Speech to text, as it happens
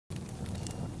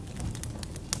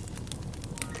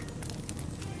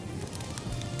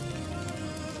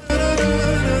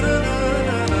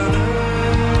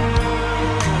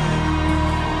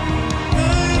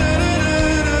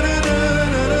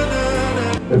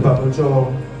Papa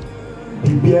Joe,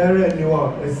 the beer and you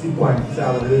are a sequence. I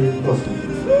will really possible.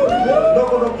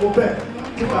 No, go back.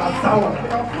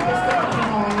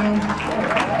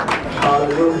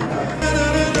 Hallelujah.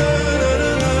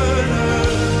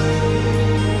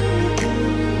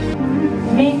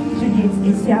 Me, Juliet,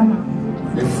 is Yama.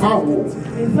 If I will,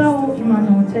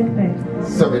 Emmanuel, take back.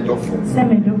 Semedo.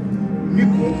 You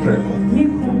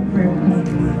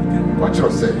what you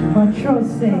say?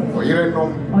 Or you know,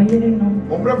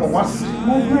 Ombre was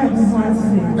Emma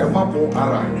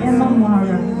Ara,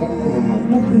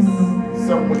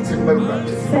 some would say,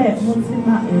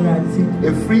 a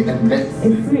free and net,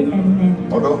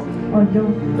 although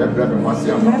that brother was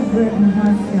young.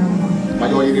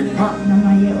 My oily pack,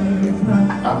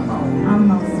 I'm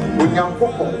when young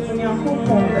Coco,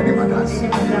 Amen.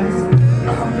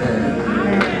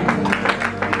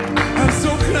 I'm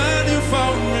so glad you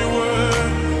found me where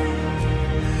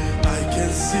I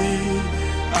can see,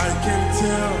 I can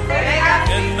tell,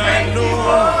 and I know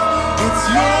it's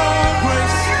your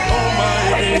grace, all my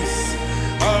days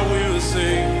I will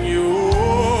sing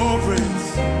your praise.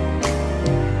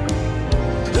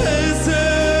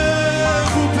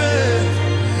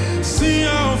 See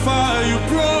how far you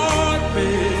brought me.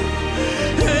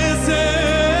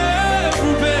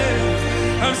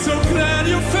 I'm so glad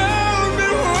you found me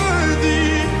worthy.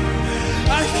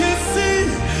 I can see,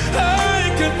 I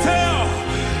can tell,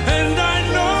 and I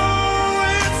know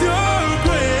it's your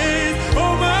grace.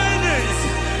 All my days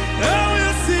I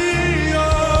will see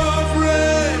your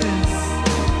praise.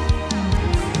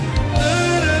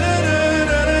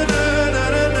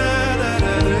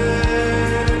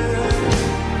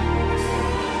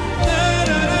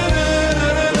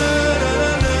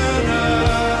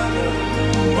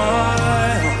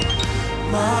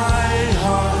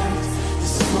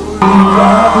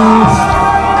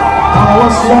 I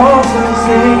was lost and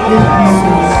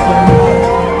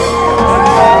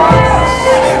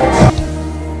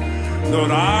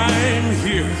Lord, I'm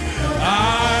here.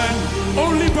 I'm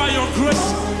only by your grace.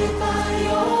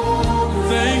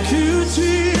 Thank you,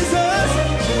 Jesus,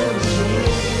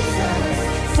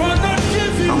 for not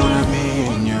giving up. I wanna be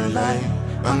in your life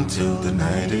until the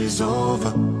night is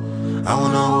over. I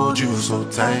wanna hold you so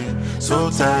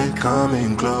tight,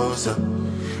 coming closer.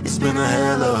 It's been a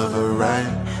hell of a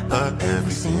ride, but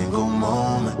every single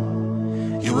moment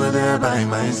you were there by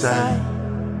my side.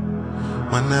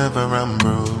 Whenever I'm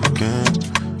broken,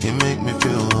 you make me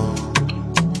feel whole.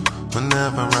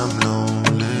 Whenever I'm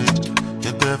lonely,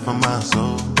 you're there for my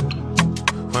soul.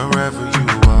 Wherever you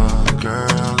are,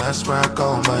 girl, that's where I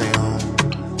call my own.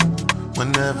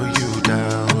 Whenever you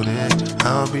doubt it,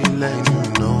 I'll be letting you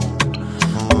know.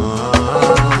 Oh,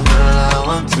 girl, I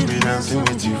want to be dancing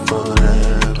with you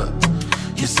forever.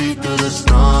 You see through the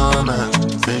storm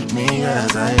and take me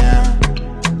as I am.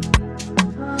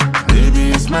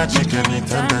 Baby, it's magic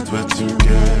anytime that we're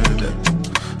together.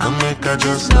 I'll make I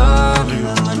just love you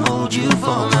and hold you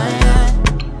for my hand.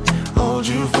 Hold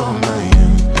you for my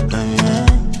hand,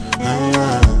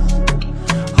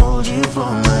 hold you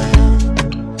for my hand,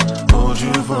 hold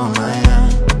you for my hand.